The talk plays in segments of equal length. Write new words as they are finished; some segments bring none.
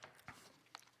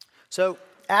So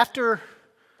after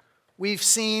we've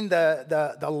seen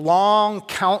the long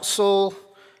counsel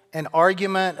and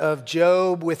argument of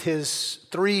Job with his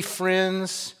three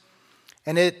friends,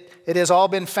 and it has all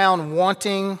been found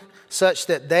wanting, such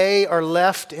that they are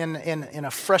left in a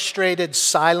frustrated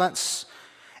silence.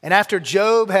 And after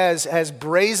Job has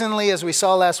brazenly, as we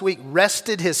saw last week,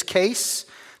 rested his case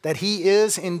that he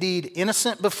is indeed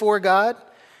innocent before God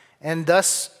and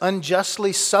thus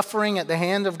unjustly suffering at the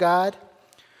hand of God,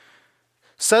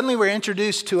 suddenly we're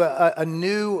introduced to a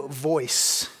new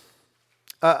voice,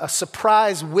 a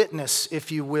surprise witness,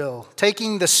 if you will,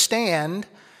 taking the stand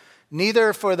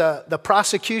neither for the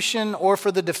prosecution or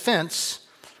for the defense,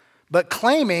 but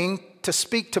claiming to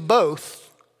speak to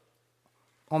both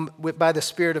by the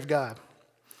Spirit of God.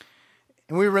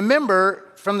 And we remember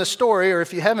from the story, or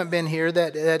if you haven't been here,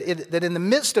 that in the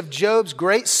midst of Job's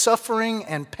great suffering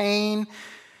and pain,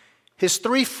 his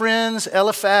three friends,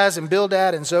 Eliphaz and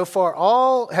Bildad and Zophar,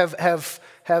 all have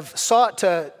sought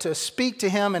to speak to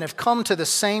him and have come to the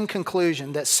same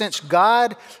conclusion, that since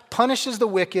God punishes the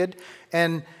wicked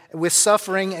and with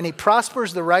suffering, and he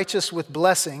prospers the righteous with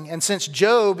blessing, and since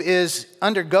Job is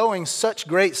undergoing such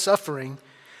great suffering,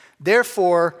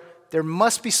 therefore there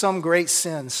must be some great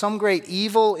sin, some great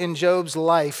evil in Job's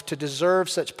life to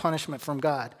deserve such punishment from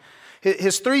God.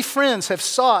 His three friends have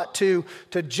sought to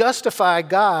justify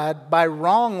God by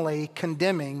wrongly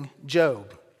condemning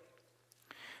Job.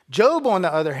 Job, on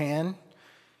the other hand,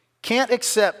 can't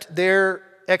accept their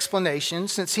explanation,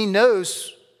 since he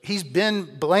knows he's been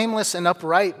blameless and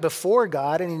upright before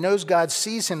God, and he knows God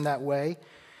sees him that way,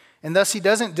 and thus he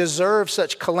doesn't deserve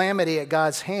such calamity at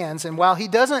God's hands. And while he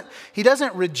doesn't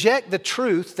reject the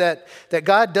truth that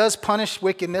God does punish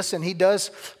wickedness and he does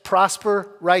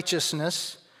prosper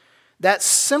righteousness, that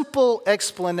simple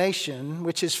explanation,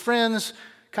 which his friends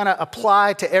kind of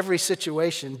apply to every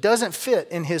situation, doesn't fit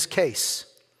in his case.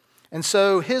 And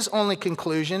so his only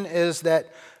conclusion is that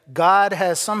God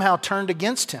has somehow turned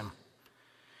against him.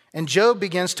 And Job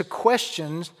begins to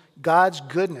question God's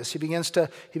goodness. He begins to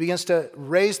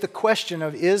raise the question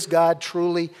of, is God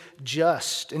truly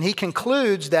just? And he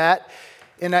concludes that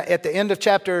at the end of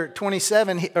chapter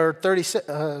 27 or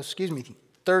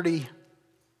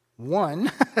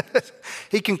 31,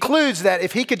 he concludes that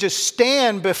if he could just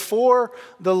stand before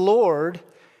the Lord,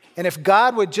 and if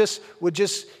God would just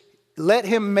let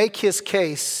him make his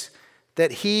case,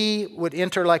 that he would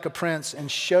enter like a prince and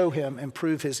show him and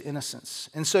prove his innocence.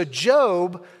 And so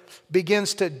Job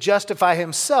begins to justify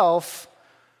himself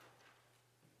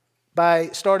by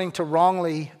starting to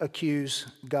wrongly accuse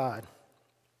God.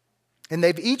 And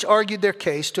they've each argued their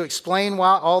case to explain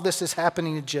why all this is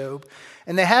happening to Job.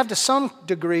 And they have to some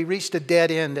degree reached a dead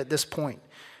end at this point.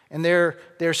 And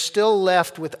they're still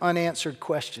left with unanswered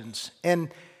questions.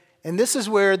 And this is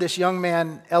where this young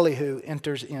man, Elihu,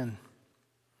 enters in,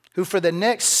 who for the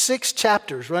next 6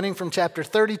 chapters, running from chapter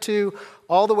 32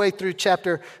 all the way through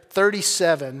chapter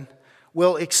 37,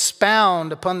 will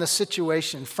expound upon the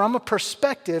situation from a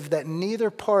perspective that neither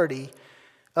party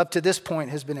up to this point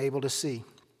has been able to see.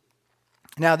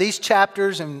 Now, these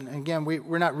chapters, and again,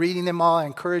 we're not reading them all. I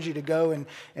encourage you to go and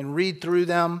read through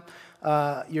them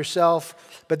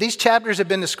yourself. But these chapters have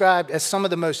been described as some of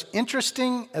the most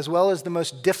interesting as well as the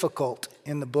most difficult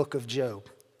in the book of Job.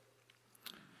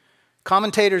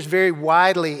 Commentators vary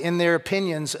widely in their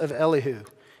opinions of Elihu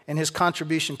and his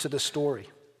contribution to the story.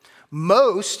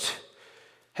 Most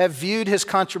have viewed his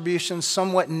contributions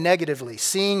somewhat negatively,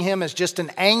 seeing him as just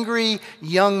an angry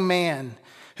young man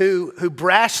who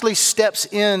brashly steps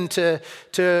in to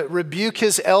rebuke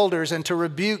his elders and to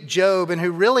rebuke Job, and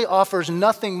who really offers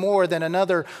nothing more than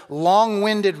another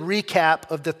long-winded recap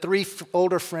of the three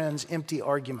older friends' empty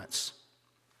arguments.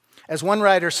 As one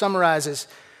writer summarizes,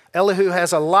 Elihu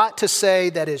has a lot to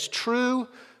say that is true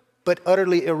but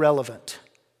utterly irrelevant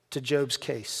to Job's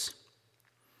case.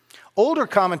 Older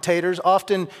commentators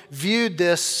often viewed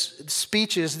these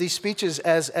speeches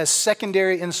as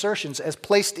secondary insertions, as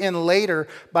placed in later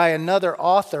by another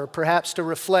author, perhaps to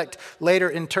reflect later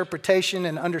interpretation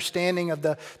and understanding of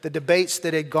the debates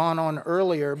that had gone on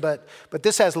earlier. But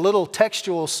this has little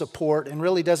textual support and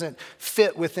really doesn't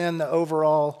fit within the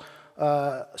overall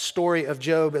story of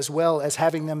Job, as well as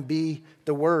having them be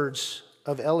the words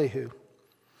of Elihu.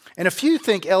 And a few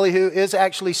think Elihu is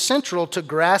actually central to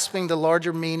grasping the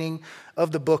larger meaning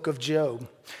of the book of Job.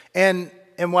 And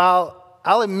while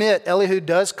I'll admit Elihu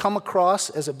does come across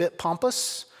as a bit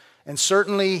pompous, and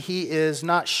certainly he is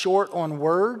not short on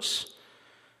words,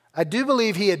 I do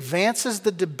believe he advances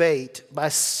the debate by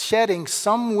shedding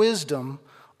some wisdom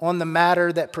on the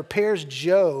matter that prepares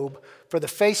Job for the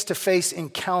face-to-face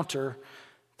encounter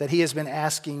that he has been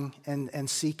asking and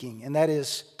seeking, and that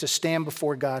is to stand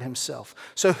before God himself.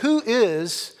 So who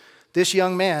is this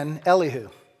young man, Elihu?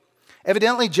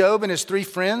 Evidently, Job and his three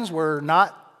friends were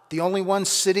not the only ones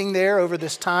sitting there over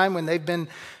this time when they've been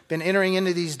entering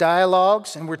into these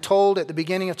dialogues. And we're told at the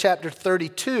beginning of chapter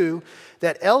 32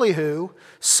 that Elihu,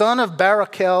 son of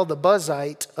Barachel the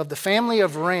Buzite of the family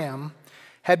of Ram,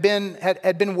 had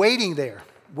been waiting there,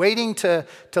 waiting to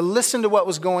listen to what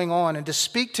was going on and to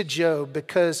speak to Job,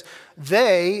 because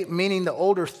they, meaning the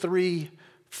older three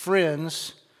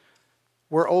friends,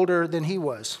 were older than he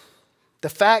was. The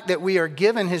fact that we are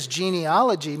given his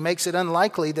genealogy makes it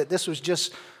unlikely that this was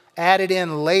just added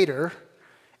in later,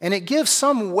 and it gives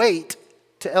some weight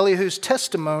to Elihu's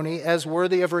testimony as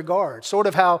worthy of regard. Sort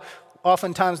of how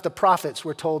oftentimes the prophets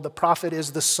were told the prophet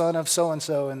is the son of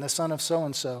so-and-so and the son of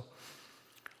so-and-so.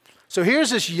 So here's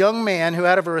this young man who,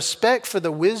 out of a respect for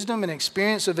the wisdom and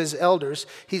experience of his elders,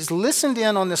 he's listened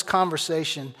in on this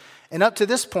conversation, and up to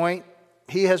this point,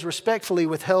 he has respectfully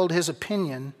withheld his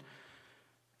opinion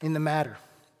in the matter.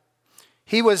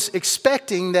 He was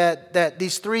expecting that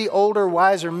these three older,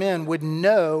 wiser men would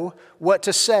know what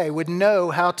to say, would know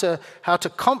how to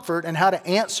comfort and how to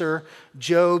answer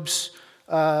Job's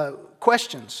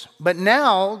questions. But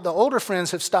now the older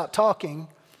friends have stopped talking,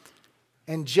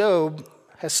 and Job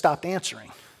has stopped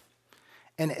answering.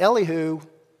 And Elihu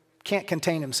can't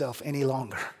contain himself any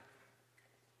longer.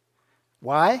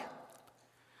 Why?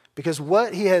 Because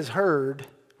what he has heard,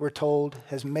 we're told,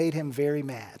 has made him very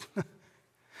mad.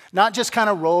 Not just kind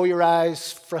of roll your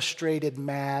eyes, frustrated,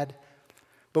 mad,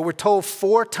 but we're told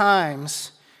 4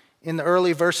 times in the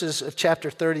early verses of chapter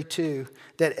 32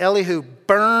 that Elihu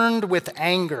burned with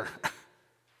anger.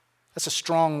 That's a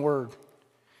strong word.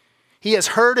 He has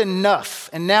heard enough,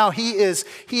 and now he is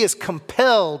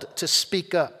compelled to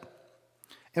speak up.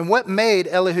 And what made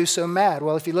Elihu so mad?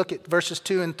 Well, if you look at verses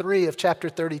 2 and 3 of chapter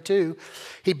 32,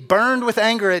 he burned with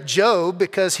anger at Job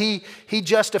because he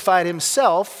justified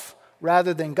himself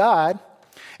rather than God.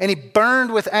 And he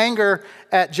burned with anger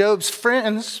at Job's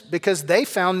friends because they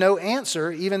found no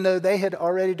answer, even though they had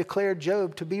already declared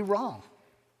Job to be wrong.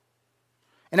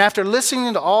 And after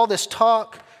listening to all this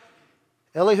talk,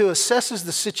 Elihu assesses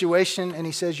the situation and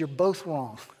he says, "You're both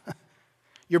wrong.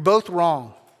 You're both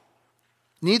wrong.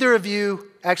 Neither of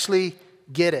you actually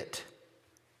get it."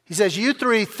 He says, you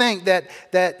three think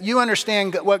that you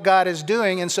understand what God is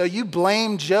doing, and so you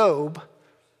blame Job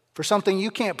for something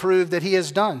you can't prove that he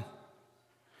has done.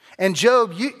 And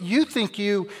Job, you think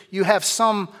you have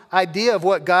some idea of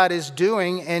what God is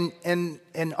doing,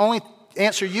 and only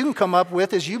answer you can come up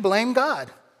with is you blame God.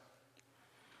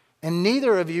 And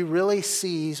neither of you really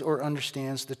sees or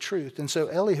understands the truth. And so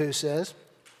Elihu says,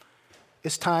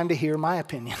 it's time to hear my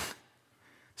opinion.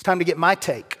 It's time to get my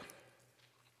take.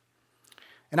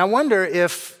 And I wonder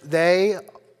if they,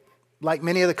 like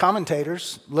many of the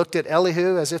commentators, looked at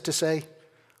Elihu as if to say,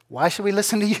 why should we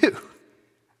listen to you?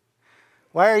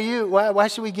 Why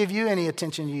should we give you any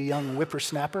attention, you young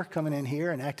whippersnapper coming in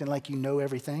here and acting like you know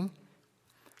everything?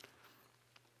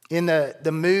 In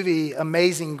the movie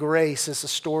Amazing Grace, it's a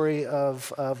story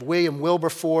of William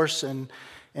Wilberforce and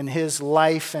his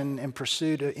life and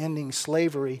pursuit of ending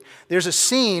slavery. There's a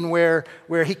scene where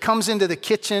he comes into the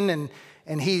kitchen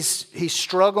and he's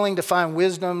struggling to find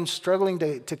wisdom, struggling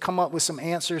to come up with some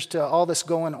answers to all this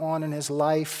going on in his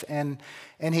life. And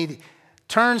he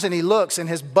turns and he looks, and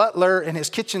his butler and his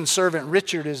kitchen servant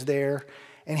Richard is there,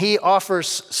 and he offers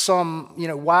some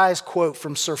wise quote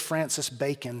from Sir Francis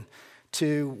Bacon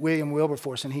to William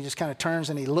Wilberforce, and he just kind of turns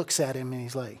and he looks at him and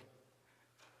he's like,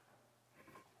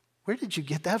 "Where did you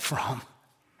get that from?"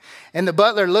 And the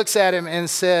butler looks at him and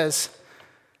says,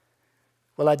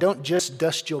 "Well, I don't just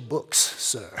dust your books,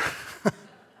 sir."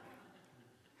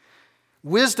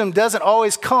 Wisdom doesn't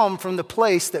always come from the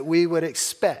place that we would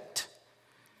expect.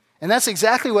 And that's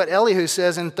exactly what Elihu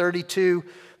says in 32,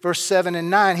 verse 7 and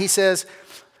 9. He says,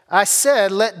 "I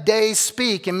said, let days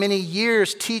speak and many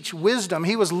years teach wisdom."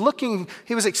 He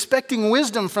was expecting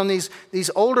wisdom from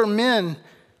these older men.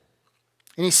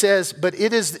 And he says, "But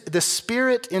it is the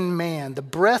spirit in man, the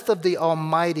breath of the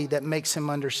Almighty that makes him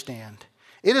understand.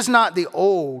 It is not the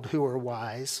old who are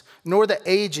wise, nor the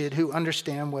aged who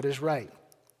understand what is right."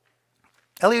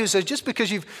 Elihu says, just because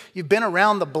you've been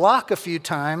around the block a few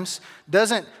times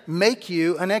doesn't make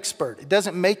you an expert. It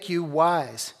doesn't make you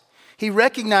wise. He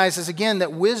recognizes again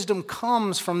that wisdom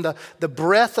comes from the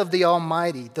breath of the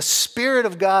Almighty. The Spirit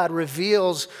of God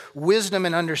reveals wisdom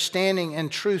and understanding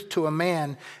and truth to a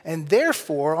man. And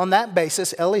therefore, on that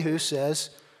basis, Elihu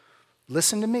says,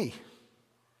 listen to me.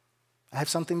 I have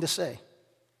something to say.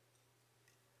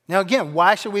 Now again,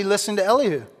 why should we listen to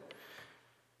Elihu?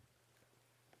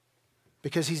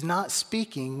 because he's not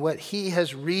speaking what he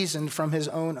has reasoned from his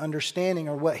own understanding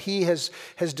or what he has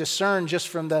discerned just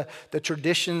from the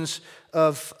traditions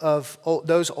of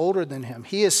those older than him.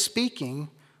 He is speaking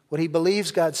what he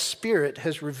believes God's Spirit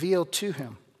has revealed to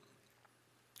him.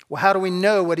 Well, how do we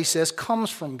know what he says comes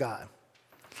from God?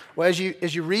 Well, as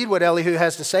you read what Elihu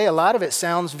has to say, a lot of it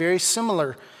sounds very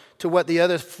similar to what the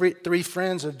other three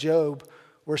friends of Job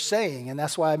were saying, and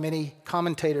that's why many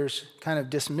commentators kind of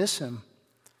dismiss him.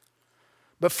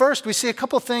 But first, we see a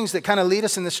couple things that kind of lead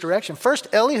us in this direction. First,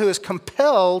 Elihu is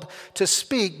compelled to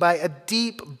speak by a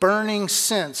deep, burning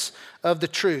sense of the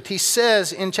truth. He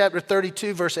says in chapter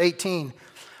 32, verse 18,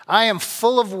 I am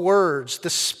full of words. The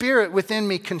spirit within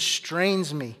me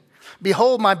constrains me.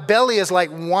 Behold, my belly is like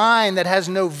wine that has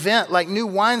no vent, like new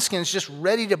wineskins just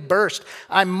ready to burst.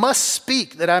 I must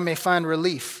speak that I may find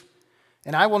relief,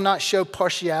 and I will not show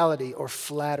partiality or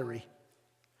flattery.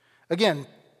 Again,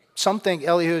 some think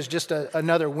Elihu is just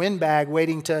another windbag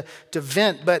waiting to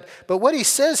vent, but what he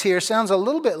says here sounds a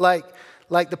little bit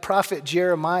like the prophet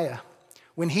Jeremiah,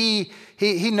 when he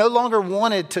no longer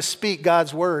wanted to speak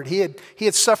God's word. He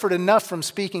had suffered enough from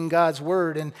speaking God's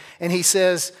word, and he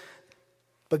says,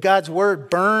 but God's word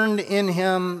burned in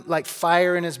him like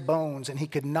fire in his bones, and he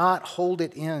could not hold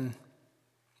it in.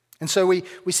 And so we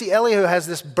see Elihu has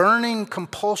this burning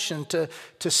compulsion to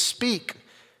speak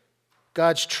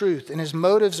God's truth. And his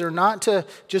motives are not to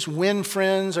just win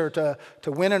friends or to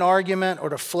win an argument or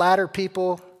to flatter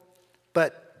people,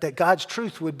 but that God's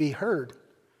truth would be heard.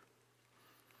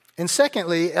 And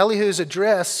secondly, Elihu's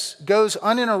address goes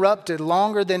uninterrupted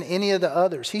longer than any of the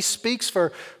others. He speaks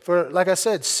for like I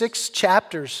said, 6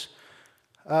 chapters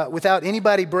without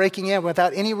anybody breaking in,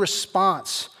 without any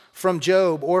response from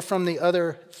Job or from the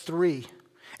other 3.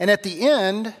 And at the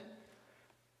end,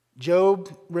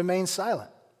 Job remains silent.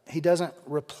 He doesn't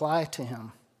reply to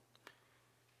him.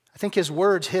 I think his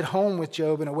words hit home with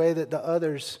Job in a way that the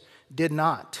others did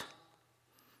not.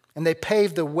 And they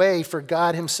paved the way for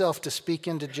God himself to speak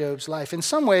into Job's life. In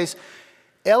some ways,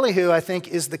 Elihu, I think,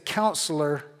 is the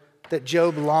counselor that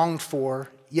Job longed for,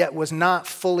 yet was not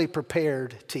fully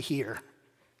prepared to hear.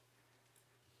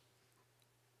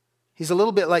 He's a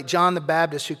little bit like John the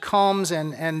Baptist, who comes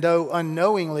and though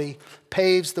unknowingly,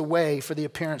 paves the way for the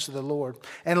appearance of the Lord.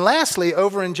 And lastly,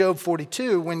 over in Job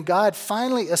 42, when God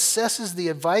finally assesses the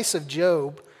advice of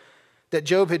Job that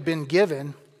Job had been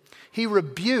given, he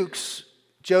rebukes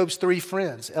Job's 3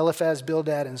 friends, Eliphaz,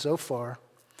 Bildad, and Zophar,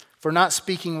 for not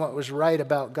speaking what was right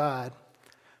about God.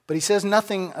 But he says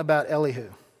nothing about Elihu,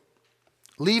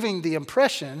 leaving the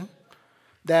impression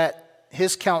that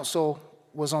his counsel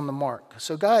was on the mark.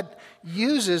 So God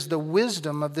uses the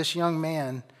wisdom of this young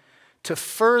man to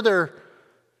further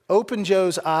open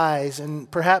Job's eyes and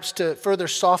perhaps to further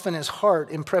soften his heart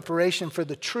in preparation for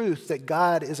the truth that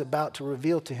God is about to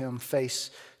reveal to him face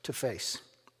to face.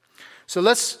 So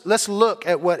let's look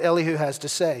at what Elihu has to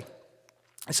say.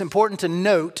 It's important to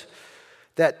note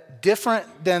that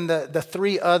different than the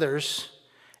 3 others,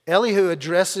 Elihu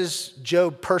addresses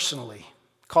Job personally,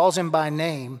 calls him by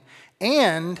name,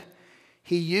 and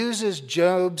he uses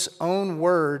Job's own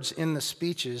words in the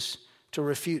speeches to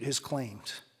refute his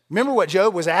claims. Remember what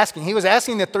Job was asking. He was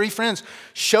asking the 3 friends,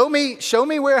 show me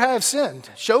where I have sinned.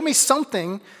 Show me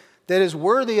something that is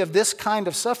worthy of this kind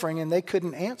of suffering, and they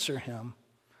couldn't answer him.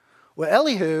 Well,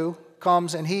 Elihu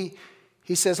comes and he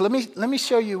says, let me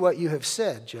show you what you have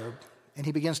said, Job. And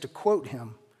he begins to quote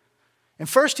him. And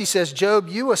first he says, Job,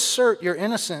 you assert your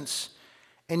innocence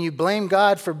and you blame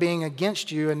God for being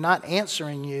against you and not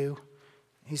answering you.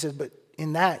 He says, but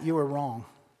in that you are wrong.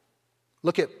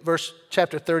 Look at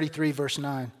chapter 33, verse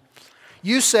 9.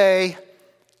 You say,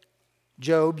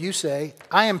 Job, you say,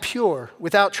 I am pure,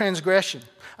 without transgression.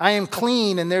 I am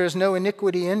clean and there is no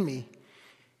iniquity in me.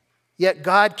 Yet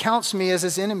God counts me as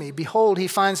his enemy. Behold, he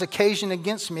finds occasion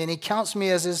against me, and he counts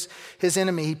me as his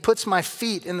enemy. He puts my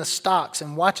feet in the stocks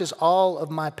and watches all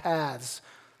of my paths.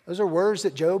 Those are words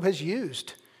that Job has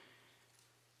used.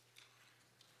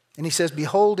 And he says,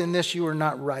 behold, in this you are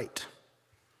not right.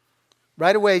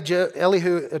 Right away,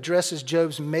 Elihu addresses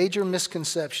Job's major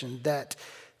misconception that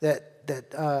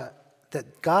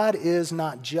God is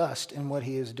not just in what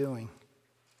he is doing.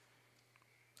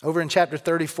 Over in chapter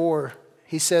 34,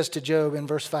 he says to Job in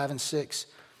verse 5 and 6,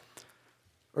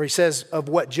 or he says of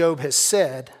what Job has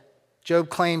said, Job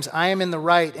claims, I am in the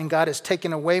right and God has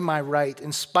taken away my right.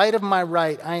 In spite of my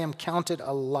right, I am counted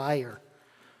a liar.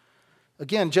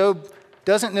 Again, Job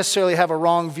doesn't necessarily have a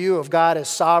wrong view of God as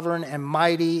sovereign and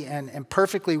mighty and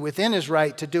perfectly within his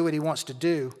right to do what he wants to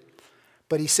do.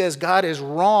 But he says God is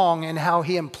wrong in how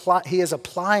he is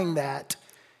applying that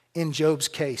in Job's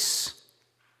case.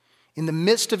 In the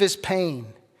midst of his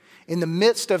pain, in the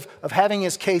midst of having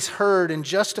his case heard and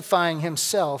justifying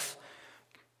himself,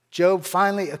 Job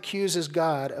finally accuses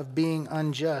God of being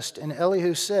unjust. And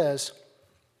Elihu says,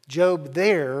 Job,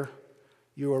 there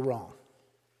you are wrong.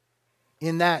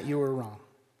 In that you are wrong.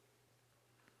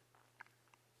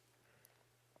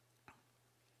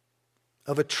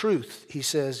 Of a truth, he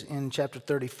says in chapter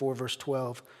 34, verse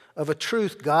 12, of a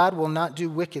truth, God will not do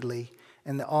wickedly,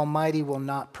 and the Almighty will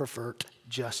not pervert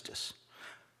justice.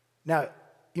 Now,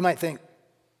 you might think,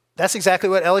 that's exactly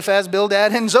what Eliphaz,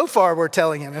 Bildad, and Zophar were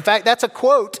telling him. In fact, that's a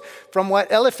quote from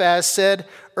what Eliphaz said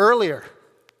earlier.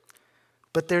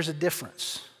 But there's a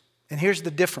difference. And here's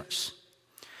the difference.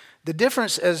 The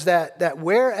difference is that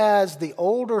whereas the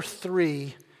older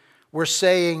three were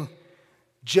saying,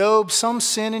 Job, some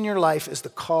sin in your life is the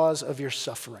cause of your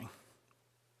suffering.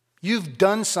 You've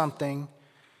done something.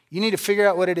 You need to figure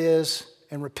out what it is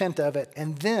and repent of it.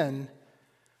 And then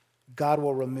God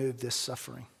will remove this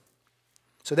suffering.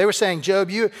 So they were saying,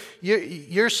 Job,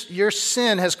 your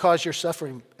sin has caused your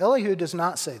suffering. Elihu does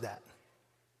not say that.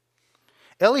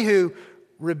 Elihu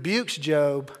rebukes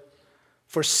Job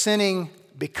for sinning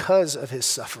because of his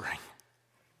suffering.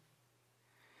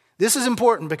 This is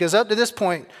important because up to this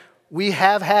point, we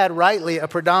have had rightly a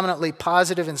predominantly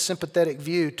positive and sympathetic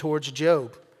view towards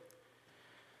Job.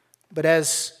 But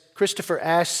as Christopher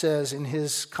Ash says in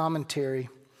his commentary,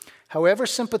 however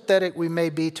sympathetic we may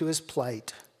be to his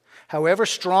plight, however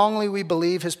strongly we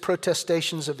believe his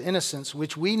protestations of innocence,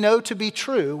 which we know to be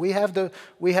true, we have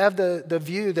the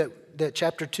view that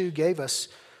chapter 2 gave us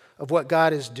of what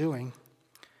God is doing.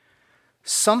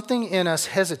 Something in us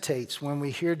hesitates when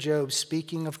we hear Job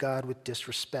speaking of God with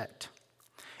disrespect.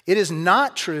 It is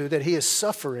not true that he is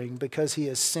suffering because he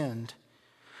has sinned,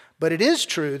 but it is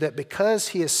true that because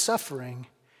he is suffering,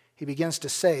 he begins to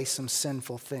say some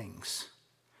sinful things.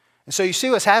 And so you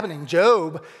see what's happening.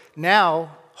 Job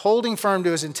now holding firm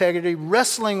to his integrity,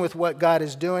 wrestling with what God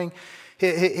is doing.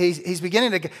 He's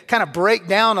beginning to kind of break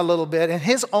down a little bit, and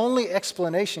his only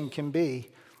explanation can be,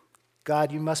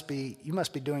 God, you must be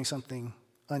doing something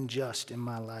unjust in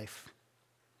my life.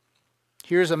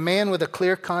 Here's a man with a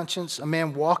clear conscience, a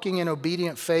man walking in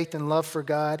obedient faith and love for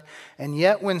God, and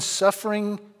yet when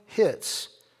suffering hits,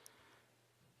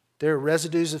 there are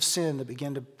residues of sin that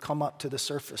begin to come up to the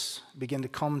surface, begin to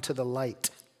come to the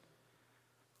light.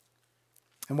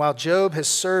 And while Job has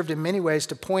served in many ways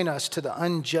to point us to the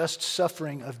unjust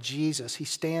suffering of Jesus, he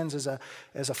stands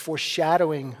as a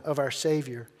foreshadowing of our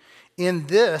Savior. In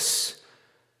this,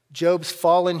 Job's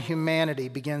fallen humanity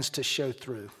begins to show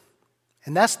through.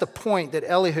 And that's the point that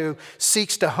Elihu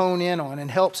seeks to hone in on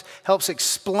and helps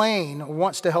explain, or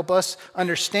wants to help us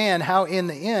understand how in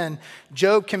the end,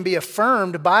 Job can be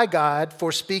affirmed by God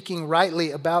for speaking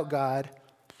rightly about God,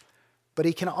 but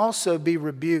he can also be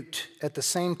rebuked at the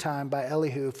same time by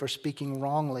Elihu for speaking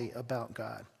wrongly about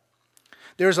God.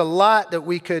 There's a lot that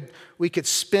we could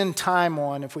spend time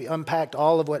on if we unpacked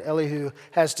all of what Elihu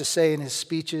has to say in his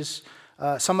speeches.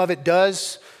 Some of it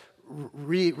does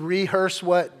rehearse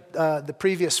what the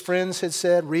previous friends had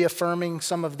said, reaffirming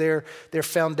some of their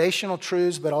foundational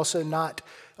truths, but also not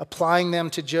applying them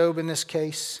to Job in this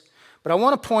case. But I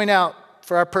want to point out,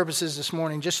 for our purposes this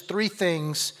morning, just 3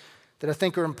 things that I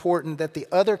think are important that the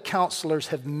other counselors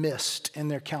have missed in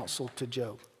their counsel to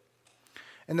Job.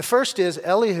 And the first is,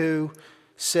 Elihu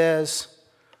says,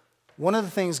 one of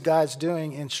the things God's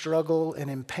doing in struggle and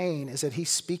in pain is that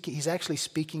he's actually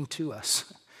speaking to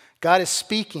us. God is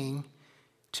speaking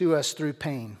to us through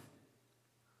pain.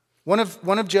 One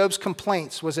of Job's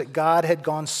complaints was that God had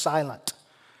gone silent.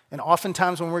 And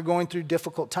oftentimes when we're going through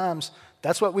difficult times,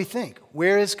 that's what we think.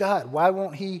 Where is God? Why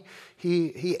won't he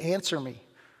answer me?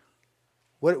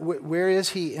 Where is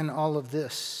he in all of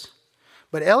this?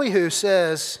 But Elihu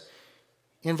says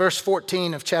in verse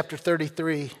 14 of chapter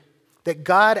 33 that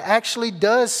God actually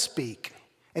does speak.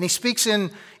 And he speaks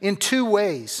in 2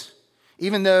 ways,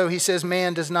 even though he says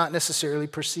man does not necessarily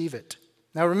perceive it.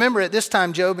 Now remember, at this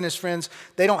time, Job and his friends,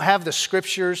 they don't have the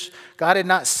scriptures. God had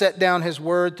not set down his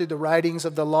word through the writings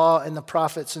of the law and the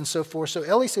prophets and so forth. So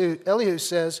Elihu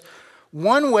says,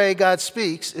 one way God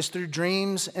speaks is through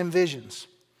dreams and visions.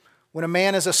 When a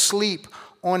man is asleep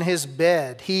on his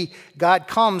bed, God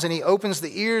comes and he opens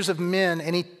the ears of men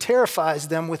and he terrifies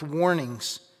them with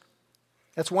warnings.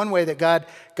 That's one way that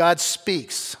God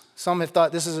speaks. Some have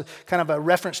thought this is kind of a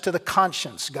reference to the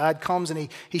conscience. God comes and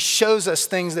he shows us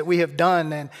things that we have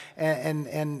done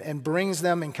and brings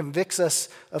them and convicts us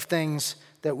of things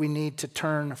that we need to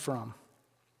turn from.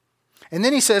 And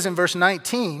then he says in verse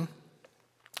 19,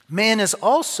 man is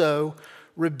also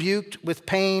rebuked with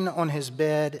pain on his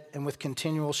bed and with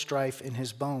continual strife in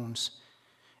his bones.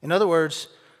 In other words,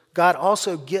 God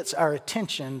also gets our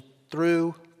attention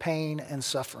through pain and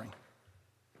suffering.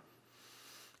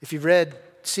 If you've read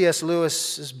C.S.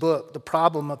 Lewis's book, The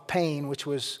Problem of Pain, which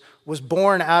was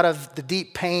born out of the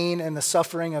deep pain and the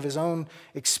suffering of his own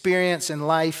experience in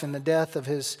life and the death of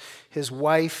his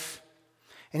wife.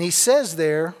 And he says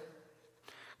there,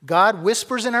 God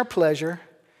whispers in our pleasure,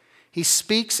 he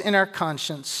speaks in our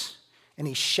conscience, and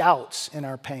he shouts in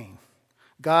our pain.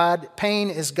 Pain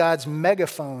is God's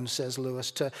megaphone, says Lewis,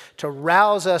 to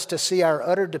rouse us to see our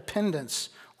utter dependence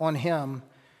on him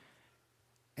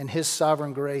and his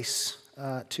sovereign grace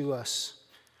to us.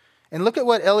 And look at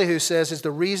what Elihu says is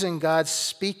the reason God's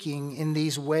speaking in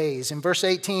these ways. In verse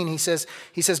 18, he says,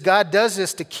 God does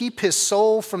this to keep his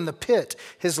soul from the pit,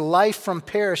 his life from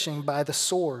perishing by the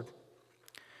sword.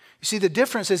 You see, the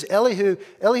difference is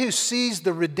Elihu sees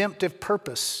the redemptive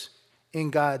purpose in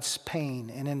God's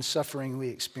pain and in suffering we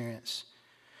experience.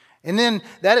 And then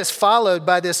that is followed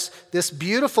by this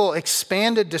beautiful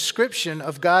expanded description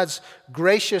of God's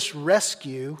gracious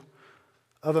rescue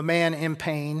of a man in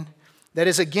pain that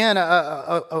is, again,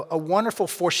 a wonderful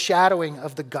foreshadowing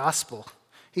of the gospel.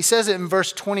 He says it in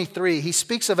verse 23. He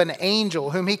speaks of an angel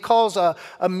whom he calls a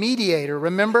mediator.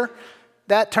 Remember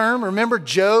that term? Remember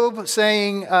Job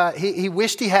saying he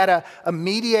wished he had a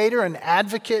mediator, an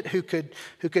advocate who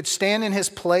could stand in his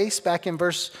place back in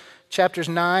chapters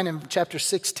 9 and chapter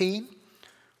 16?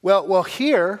 Well,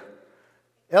 here,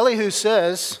 Elihu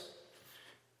says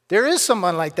there is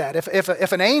someone like that.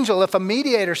 If an angel, if a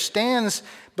mediator stands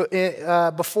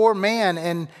before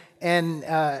man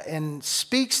and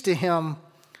speaks to him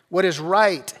what is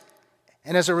right,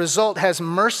 and as a result has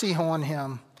mercy on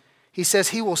him, he says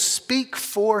he will speak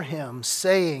for him,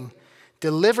 saying,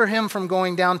 deliver him from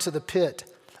going down to the pit.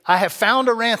 I have found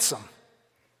a ransom.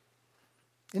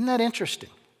 Isn't that interesting?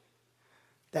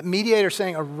 That mediator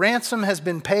saying a ransom has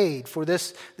been paid for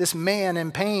this man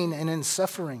in pain and in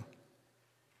suffering.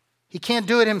 He can't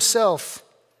do it himself.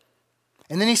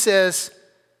 And then he says,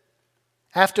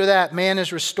 after that, man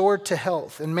is restored to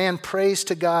health, and man prays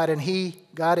to God, and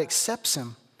God accepts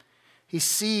him. He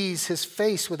sees his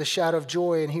face with a shout of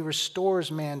joy, and he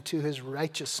restores man to his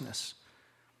righteousness.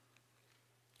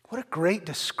 What a great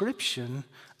description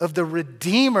of the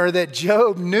Redeemer that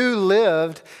Job knew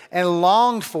lived and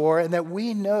longed for, and that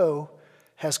we know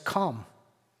has come.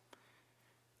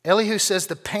 Elihu says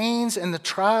the pains and the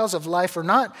trials of life are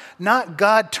not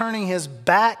God turning his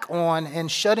back on and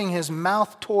shutting his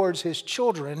mouth towards his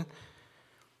children.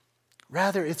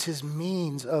 Rather, it's his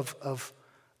means of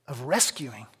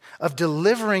rescuing, of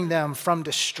delivering them from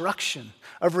destruction,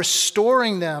 of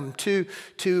restoring them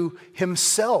to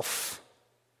himself.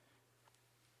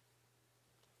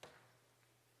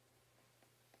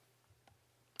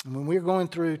 And when we're going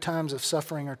through times of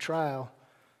suffering or trial,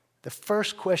 the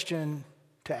first question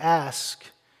to ask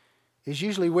is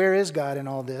usually, where is God in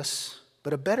all this?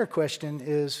 But a better question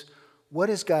is,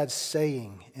 what is God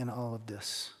saying in all of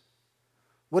this?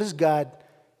 What is God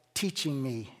teaching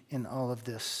me in all of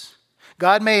this?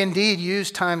 God may indeed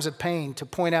use times of pain to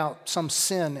point out some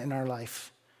sin in our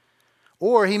life.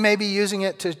 Or he may be using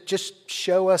it to just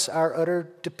show us our utter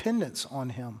dependence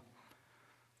on him.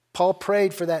 Paul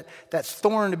prayed for that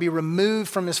thorn to be removed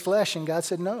from his flesh, and God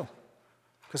said, no,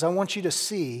 because I want you to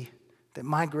see that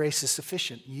my grace is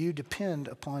sufficient. You depend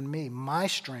upon me. My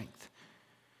strength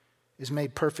is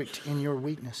made perfect in your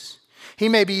weakness. He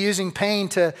may be using pain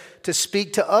to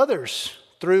speak to others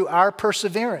through our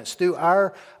perseverance, through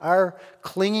our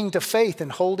clinging to faith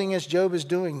and holding, as Job is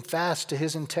doing, fast to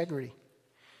his integrity.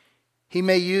 He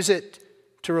may use it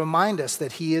to remind us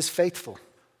that he is faithful,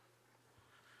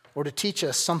 or to teach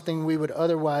us something we would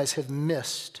otherwise have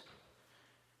missed.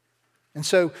 And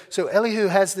so Elihu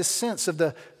has this sense of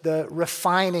the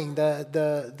refining,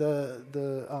 the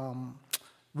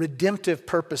redemptive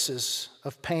purposes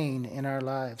of pain in our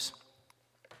lives.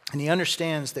 And he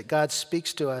understands that God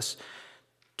speaks to us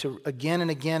to again and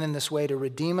again in this way to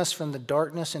redeem us from the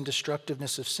darkness and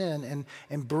destructiveness of sin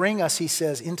and bring us, he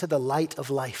says, into the light of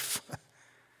life.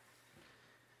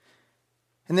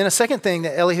 And then a second thing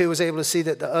that Elihu was able to see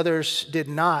that the others did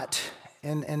not,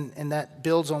 and that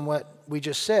builds on what we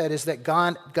just said, is that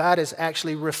God is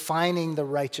actually refining the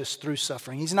righteous through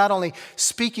suffering. He's not only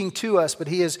speaking to us, but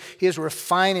he is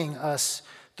refining us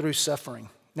through suffering.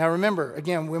 Now remember,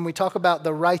 again, when we talk about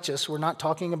the righteous, we're not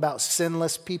talking about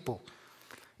sinless people.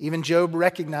 Even Job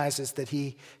recognizes that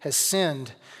he has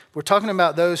sinned. We're talking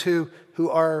about those who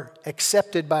are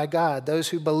accepted by God, those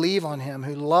who believe on him,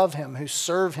 who love him, who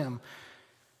serve him.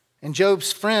 And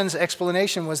Job's friend's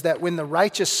explanation was that when the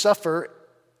righteous suffer,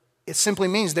 it simply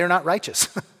means they're not righteous.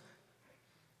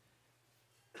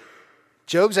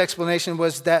 Job's explanation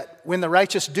was that when the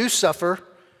righteous do suffer,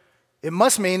 it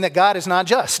must mean that God is not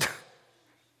just.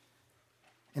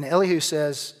 And Elihu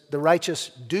says the righteous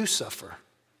do suffer.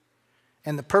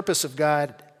 And the purpose of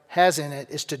God has in it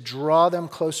is to draw them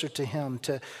closer to him,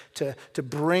 to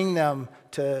bring them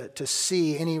to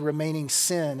see any remaining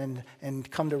sin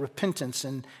and come to repentance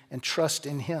and trust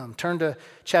in him. Turn to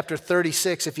chapter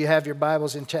 36 if you have your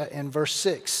Bibles in verse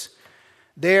 6.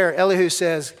 There, Elihu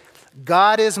says,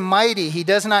 God is mighty. He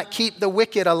does not keep the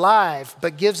wicked alive,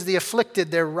 but gives the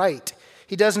afflicted their right.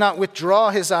 He does not withdraw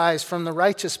his eyes from the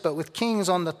righteous, but with kings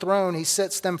on the throne, he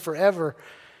sets them forever,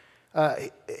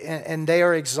 and they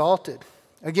are exalted.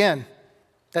 Again,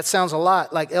 that sounds a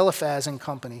lot like Eliphaz and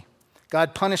company.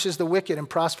 God punishes the wicked and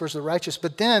prospers the righteous.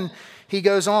 But then he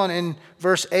goes on in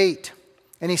verse 8,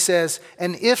 and he says,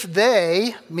 and if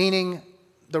they, meaning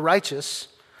the righteous,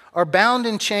 are bound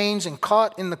in chains and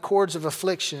caught in the cords of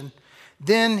affliction,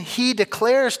 then he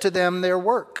declares to them their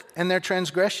work and their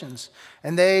transgressions,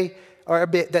 and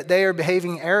that they are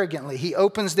behaving arrogantly. He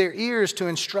opens their ears to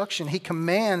instruction. He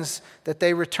commands that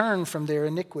they return from their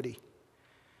iniquity.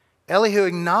 Elihu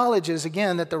acknowledges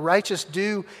again that the righteous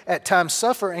do at times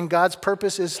suffer, and God's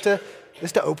purpose is to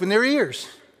open their ears,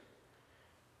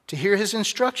 to hear his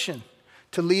instruction,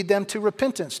 to lead them to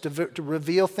repentance, to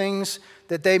reveal things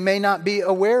that they may not be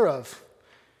aware of.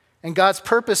 And God's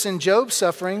purpose in Job's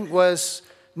suffering was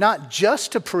not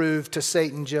just to prove to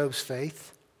Satan Job's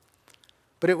faith,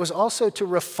 but it was also to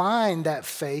refine that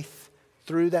faith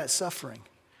through that suffering.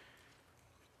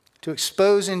 To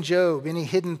expose in Job any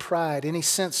hidden pride, any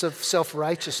sense of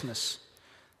self-righteousness,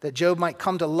 that Job might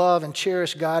come to love and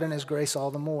cherish God and his grace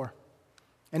all the more.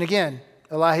 And again,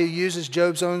 Elihu uses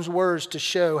Job's own words to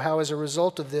show how as a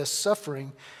result of this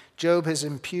suffering, Job has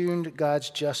impugned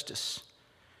God's justice.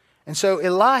 And so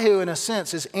Elihu, in a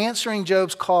sense, is answering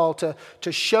Job's call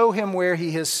to show him where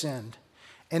he has sinned.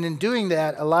 And in doing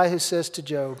that, Elihu says to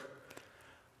Job,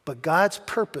 but God's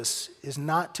purpose is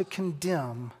not to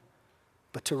condemn,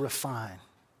 but to refine.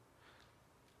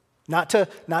 Not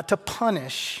to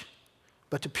punish,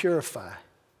 but to purify.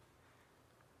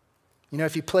 You know,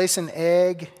 if you place an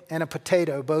egg and a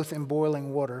potato both in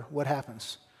boiling water, what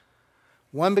happens?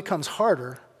 One becomes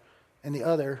harder and the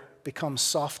other becomes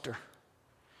softer.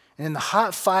 And in the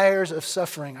hot fires of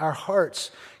suffering, our hearts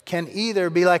can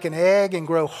either be like an egg and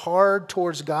grow hard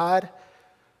towards God,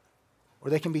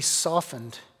 or they can be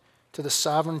softened to the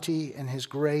sovereignty and his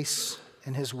grace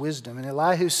and his wisdom. And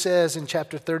Elihu says in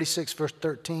chapter 36, verse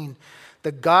 13,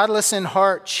 the godless in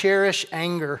heart cherish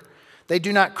anger. They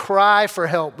do not cry for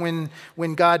help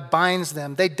when God binds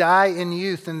them. They die in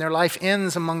youth and their life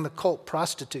ends among the cult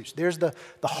prostitutes. There's the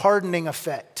hardening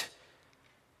effect.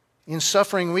 In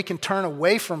suffering, we can turn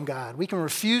away from God. We can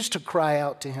refuse to cry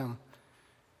out to him.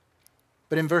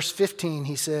 But in verse 15,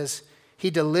 he says,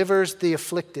 he delivers the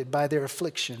afflicted by their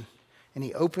affliction, and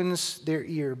he opens their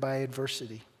ear by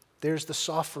adversity. There's the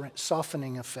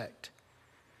softening effect.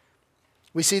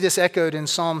 We see this echoed in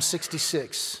Psalm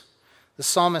 66. The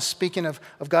psalmist, speaking of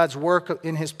God's work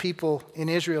in his people in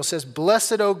Israel, says,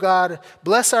 blessed, O God,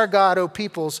 bless our God, O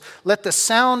peoples. Let the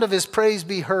sound of his praise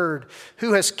be heard,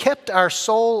 who has kept our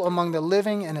soul among the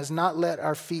living and has not let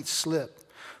our feet slip.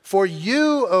 For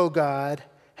you, O God,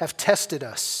 have tested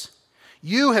us.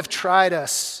 You have tried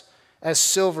us as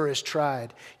silver is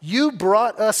tried. You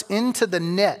brought us into the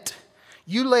net.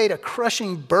 You laid a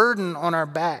crushing burden on our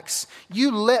backs.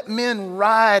 You let men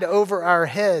ride over our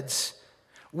heads.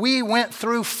 We went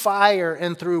through fire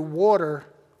and through water,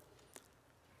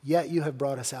 yet you have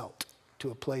brought us out to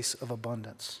a place of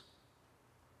abundance.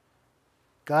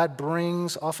 God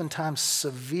brings oftentimes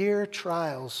severe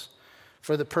trials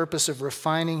for the purpose of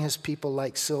refining his people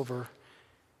like silver,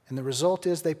 and the result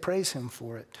is they praise him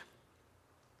for it.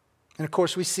 And of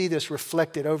course, we see this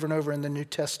reflected over and over in the New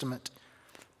Testament.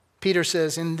 Peter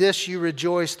says, in this you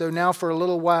rejoice, though now for a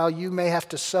little while you may have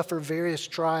to suffer various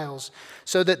trials,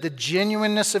 so that the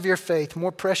genuineness of your faith,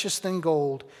 more precious than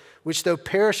gold, which though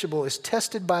perishable is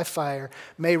tested by fire,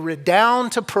 may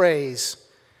redound to praise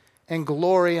and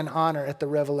glory and honor at the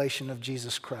revelation of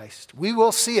Jesus Christ. We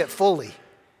will see it fully,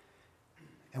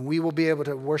 and we will be able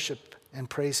to worship and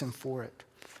praise him for it.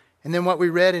 And then what we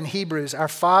read in Hebrews, our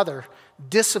Father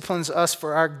disciplines us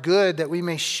for our good, that we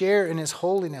may share in his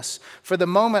holiness. For the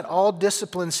moment, all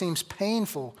discipline seems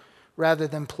painful rather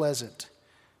than pleasant,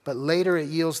 but later it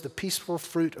yields the peaceful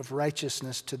fruit of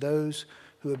righteousness to those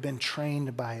who have been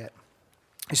trained by it.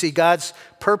 You see, God's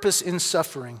purpose in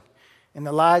suffering in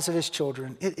the lives of his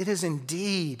children, it is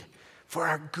indeed for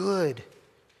our good.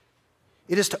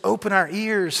 It is to open our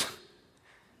ears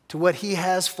to what he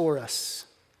has for us.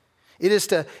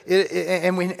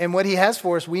 And what he has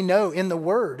for us, we know in the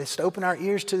Word. It's to open our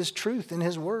ears to his truth in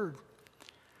his Word.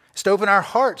 It's to open our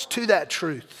hearts to that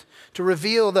truth, to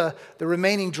reveal the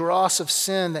remaining dross of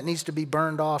sin that needs to be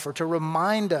burned off, or to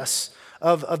remind us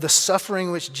of the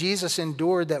suffering which Jesus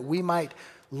endured that we might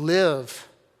live,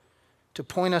 to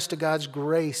point us to God's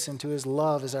grace and to his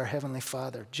love as our Heavenly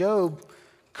Father. Job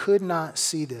could not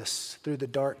see this through the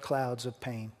dark clouds of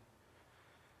pain.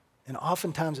 And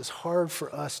oftentimes it's hard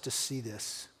for us to see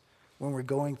this when we're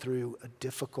going through a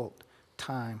difficult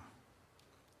time.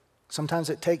 Sometimes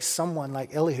it takes someone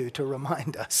like Elihu to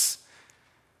remind us.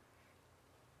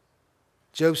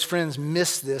 Job's friends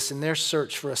missed this in their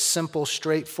search for a simple,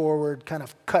 straightforward, kind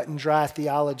of cut and dry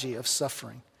theology of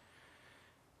suffering.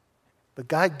 But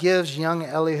God gives young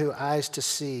Elihu eyes to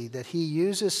see that he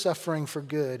uses suffering for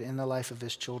good in the life of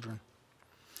his children.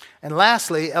 And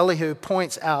lastly, Elihu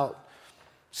points out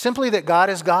simply that God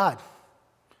is God,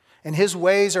 and his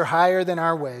ways are higher than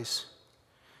our ways.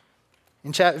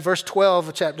 In verse 12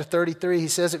 of chapter 33, he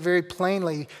says it very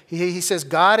plainly. He says,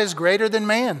 God is greater than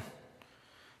man.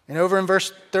 And over in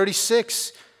verse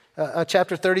 36,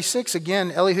 chapter 36,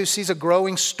 again, Elihu sees a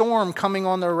growing storm coming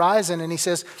on the horizon, and he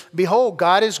says, behold,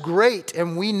 God is great,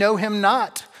 and we know him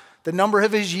not. The number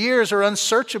of his years are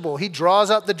unsearchable. He draws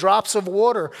up the drops of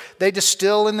water. They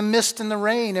distill in the mist and the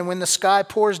rain. And when the sky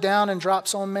pours down and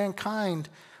drops on mankind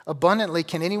abundantly,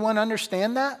 can anyone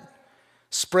understand that?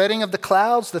 Spreading of the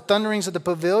clouds, the thunderings of the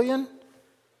pavilion.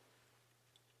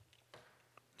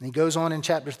 And he goes on in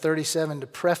chapter 37 to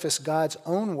preface God's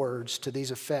own words to these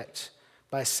effects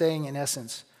by saying, in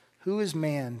essence, who is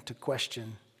man to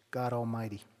question God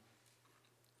Almighty?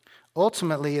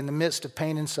 Ultimately, in the midst of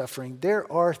pain and suffering,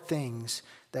 there are things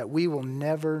that we will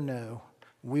never know,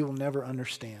 we will never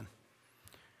understand.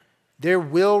 There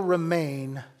will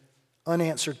remain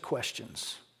unanswered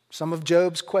questions. Some of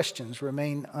Job's questions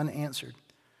remain unanswered.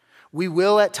 We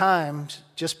will at times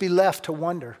just be left to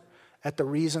wonder at the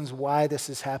reasons why this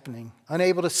is happening,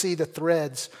 unable to see the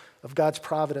threads of God's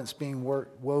providence being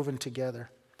woven together.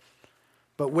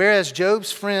 But whereas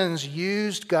Job's friends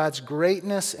used God's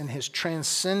greatness and his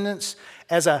transcendence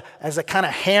as a kind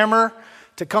of hammer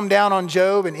to come down on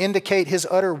Job and indicate his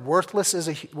utter worthlessness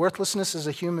as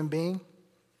a human being,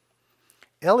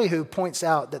 Elihu points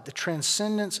out that the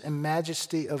transcendence and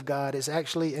majesty of God is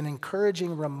actually an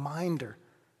encouraging reminder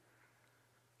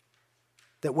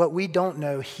that what we don't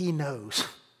know, he knows.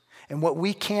 And what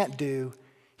we can't do,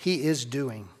 he is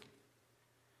doing.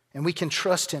 And we can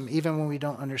trust him even when we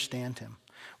don't understand him.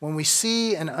 When we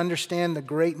see and understand the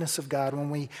greatness of God,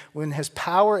 when his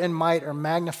power and might are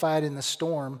magnified in the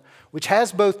storm, which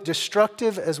has both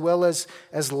destructive as well as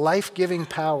life-giving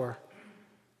power,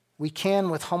 we can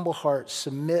with humble hearts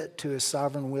submit to his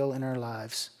sovereign will in our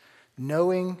lives,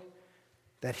 knowing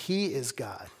that he is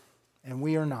God and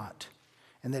we are not,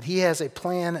 and that he has a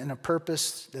plan and a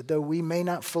purpose that though we may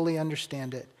not fully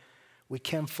understand it, we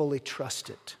can fully trust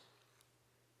it.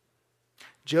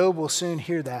 Job will soon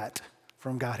hear that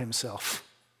from God himself.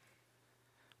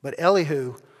 But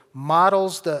Elihu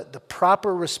models the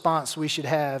proper response we should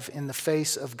have in the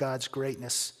face of God's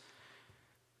greatness.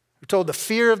 We're told the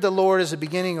fear of the Lord is the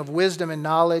beginning of wisdom and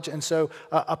knowledge, and so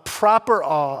a proper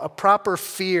awe, a proper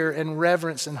fear and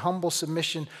reverence and humble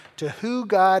submission to who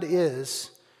God is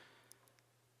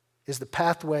the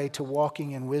pathway to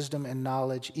walking in wisdom and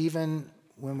knowledge, even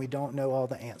when we don't know all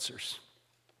the answers.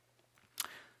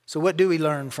 So what do we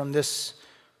learn from the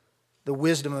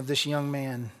wisdom of this young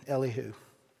man, Elihu?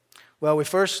 Well, we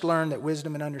first learn that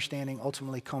wisdom and understanding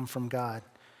ultimately come from God,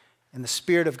 and the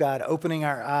Spirit of God opening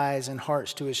our eyes and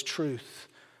hearts to his truth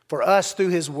for us through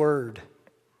his word.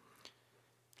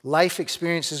 Life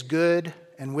experience is good,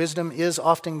 and wisdom is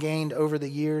often gained over the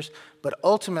years, but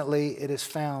ultimately it is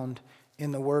found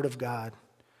in the word of God,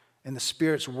 and the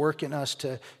Spirit's work in us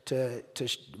to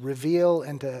reveal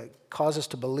and to cause us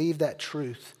to believe that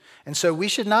truth. And so we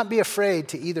should not be afraid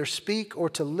to either speak or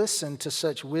to listen to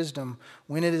such wisdom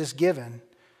when it is given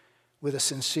with a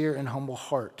sincere and humble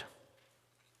heart.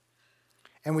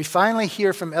 And we finally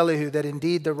hear from Elihu that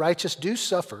indeed the righteous do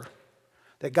suffer,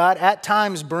 that God at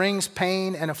times brings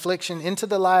pain and affliction into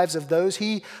the lives of those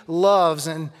he loves,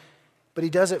 but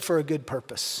he does it for a good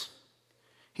purpose.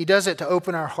 He does it to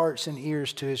open our hearts and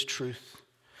ears to his truth,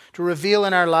 to reveal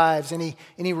in our lives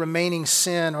any remaining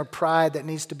sin or pride that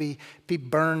needs to be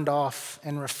burned off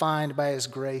and refined by his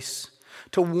grace,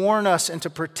 to warn us and to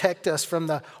protect us from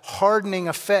the hardening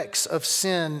effects of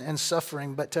sin and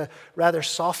suffering, but to rather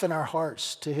soften our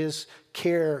hearts to his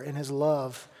care and his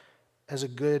love as a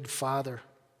good Father.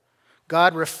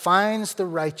 God refines the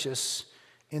righteous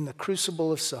in the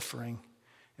crucible of suffering,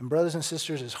 And brothers and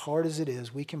sisters, as hard as it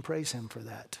is, we can praise him for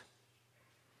that.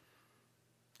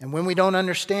 And when we don't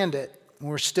understand it,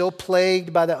 when we're still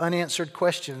plagued by the unanswered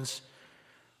questions,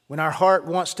 when our heart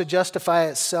wants to justify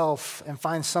itself and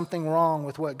find something wrong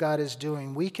with what God is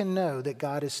doing, we can know that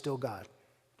God is still God.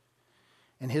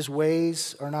 And his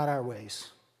ways are not our ways.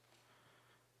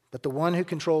 But the one who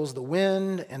controls the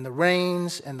wind and the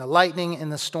rains and the lightning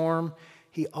and the storm,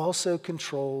 he also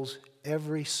controls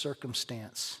every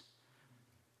circumstance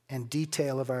and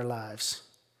detail of our lives.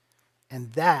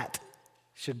 And that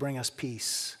should bring us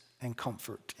peace and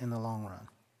comfort in the long run.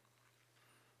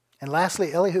 And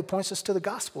lastly, Elihu points us to the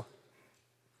gospel.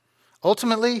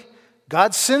 Ultimately,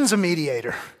 God sends a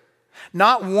mediator.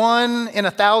 Not one in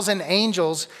 1,000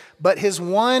 angels, but his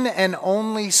one and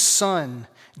only Son,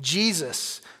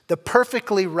 Jesus, the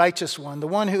perfectly righteous one, the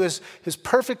one who is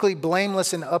perfectly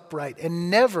blameless and upright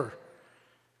and never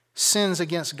sins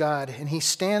against God. And he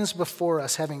stands before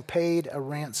us having paid a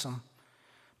ransom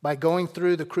by going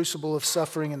through the crucible of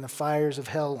suffering and the fires of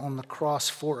hell on the cross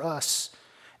for us.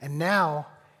 And now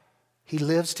he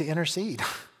lives to intercede.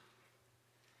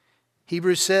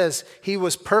 Hebrews says he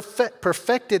was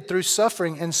perfected through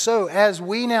suffering. And so as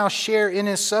we now share in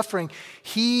his suffering,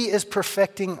 he is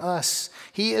perfecting us.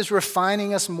 He is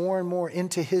refining us more and more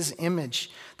into his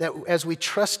image. That as we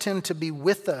trust him to be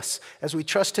with us, as we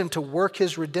trust him to work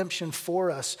his redemption for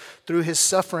us through his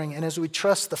suffering, and as we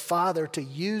trust the Father to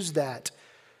use that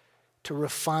to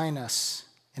refine us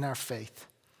in our faith.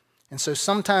 And so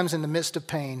sometimes in the midst of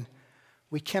pain,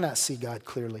 we cannot see God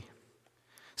clearly.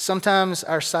 Sometimes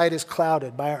our sight is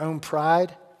clouded by our own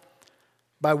pride,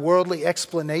 by worldly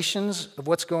explanations of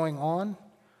what's going on,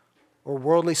 or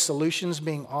worldly solutions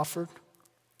being offered.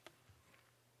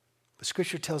 But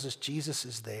Scripture tells us Jesus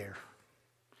is there.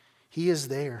 He is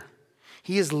there.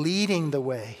 He is leading the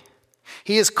way.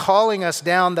 He is calling us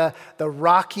down the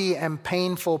rocky and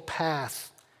painful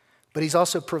path, but he's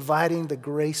also providing the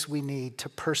grace we need to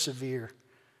persevere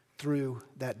through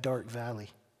that dark valley.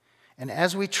 And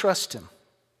as we trust him,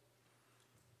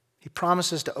 he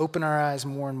promises to open our eyes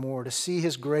more and more, to see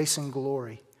his grace and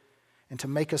glory, and to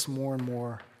make us more and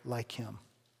more like him.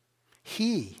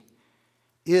 He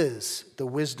is the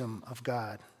wisdom of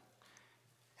God.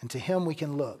 And to him we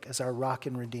can look as our rock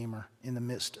and redeemer in the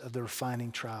midst of the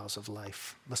refining trials of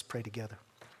life. Let's pray together.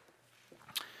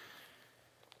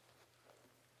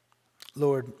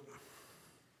 Lord,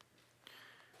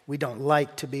 we don't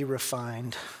like to be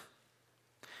refined.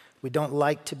 We don't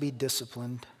like to be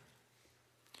disciplined.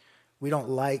 We don't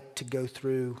like to go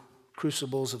through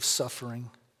crucibles of suffering.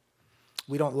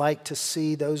 We don't like to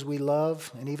see those we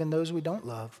love, and even those we don't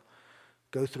love,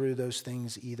 go through those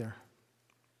things either.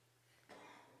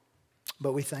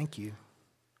 But we thank you.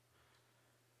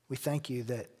 We thank you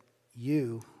that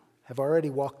you have already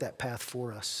walked that path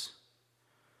for us,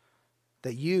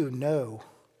 that you know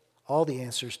all the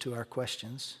answers to our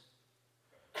questions,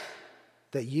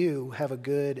 that you have a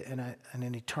good and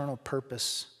an eternal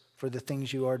purpose for the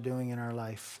things you are doing in our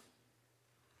life.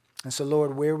 And so,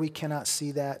 Lord, where we cannot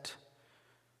see that,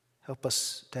 help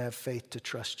us to have faith to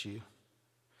trust you.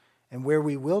 And where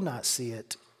we will not see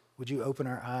it, would you open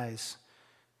our eyes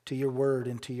to your word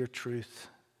and to your truth,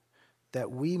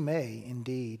 that we may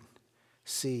indeed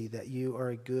see that you are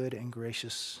a good and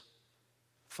gracious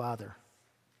Father.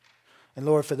 And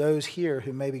Lord, for those here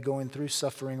who may be going through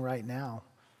suffering right now,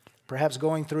 perhaps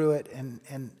going through it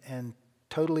and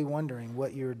totally wondering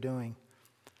what you're doing,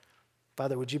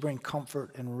 Father, would you bring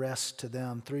comfort and rest to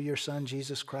them through your Son,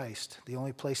 Jesus Christ, the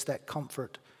only place that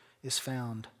comfort is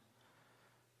found.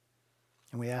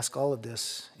 And we ask all of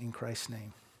this in Christ's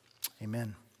name.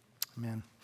 Amen. Amen.